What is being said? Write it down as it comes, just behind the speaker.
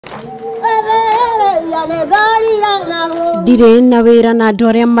Ndire na wira na andu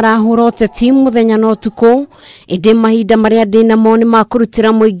aria marahura uteti muthenya na utuku indi mahinda maria ndina mo ni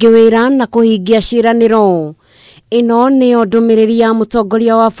makurutira muingi wira na kuhingia ciraniro. Ino niyo ndumiriri ya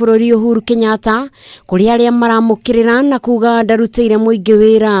mutongoria wa bururi Uhuru Kenyatta kuri aria maramukirira na kuga ndarutire muingi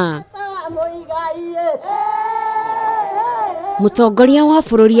wira. Mutongoria wa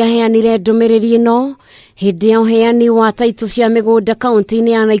bururi aheanire ndumiriri ino hindi ya uheani wa taito cia migunda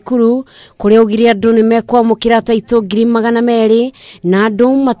kaunti-ini ya Naikuru kuri ugire andu ni mekwamukira taito 200,000 na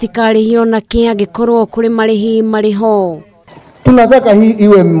andu matikarihio na kia gikorwo kuri marihi mariho. Tunataka hii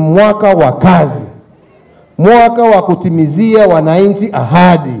iwe mwaka wa kazi, mwaka wa kutimizia wananchi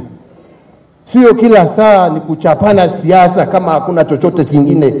ahadi. Sio kila saa ni kuchapana siasa kama hakuna chochote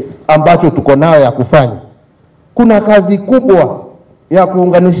kingine ambacho tuko nayo ya kufanya. Kuna kazi kubwa ya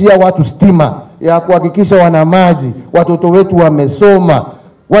kuunganishia watu stima, ya kuhakikisha wana maji, watoto wetu wamesoma,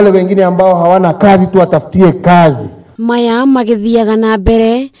 wale wengine ambao hawana kazi tuwatafutie kazi. Maya magithiaga na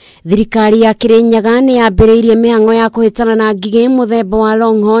mbere, thirikari ya Kirinyaga ni yambiriirie mihang'o ya kuhitana na ngigi muthemba wa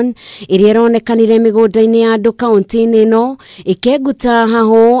Longhorn iria ironekanire migunda-ini ya andu kaunti-ini ino ikenguta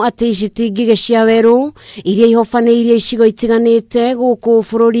haho ati ici ngigi cia weru iria ihofaniirie icigo itiganite guku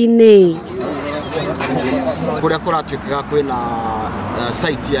bururi-ini. Kuria kuratuikaga kwina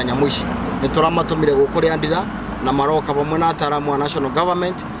site ya nyamu ici ni turamatumire gukuria ndira na maroka bamwe na ataramu wa national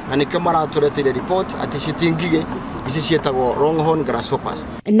government na nikyo maraturetire report ati citingige ici cietagwo Longhorn grasshoppers.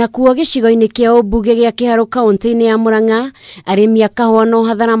 Na kuo gicigo-ini kia umbuge gia Kiharu kaunti-ini ya Murang'a arimi a kahua no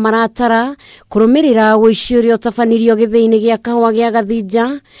hathara maratara kurumirira wiciurio tabanirio githii-ini gia kahua gia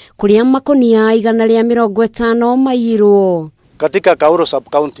Gathija kuria makonia 150 maiyirwo. Katika Kauro sub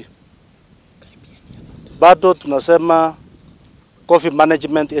county bado tunasema coffee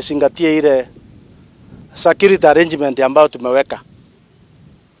management isingatie ile security arrangement ambayo tumeweka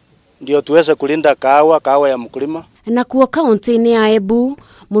ndio tuweze kulinda kahawa ya mkulima. Na kuo kaunti-ini ya Embu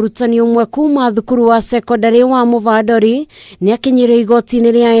Murutani umwe kuma thukuru wa secondary wa Muvadori ni akinyire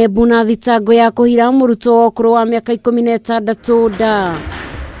igoti-ini ria Embu na thitango ya kuhira murutwo okuru wa miaka 16 da.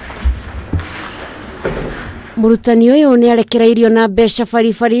 Murutani uyu ni arekereirio na besha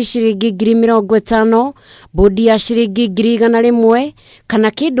farifari shiringi 50,000, bodi ya shiringi 100,000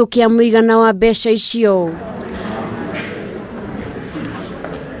 kana kindu kia muigana wa besha icio.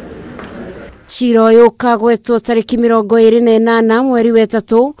 Ciro yuka gwetwo tariki 28 mweri wa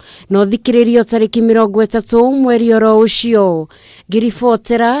 3 no thikiririo tariki 30 mweri oro ucio.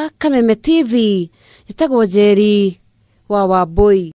 Ngiribotera Kameme TV itagwo Njeri wa Wambui.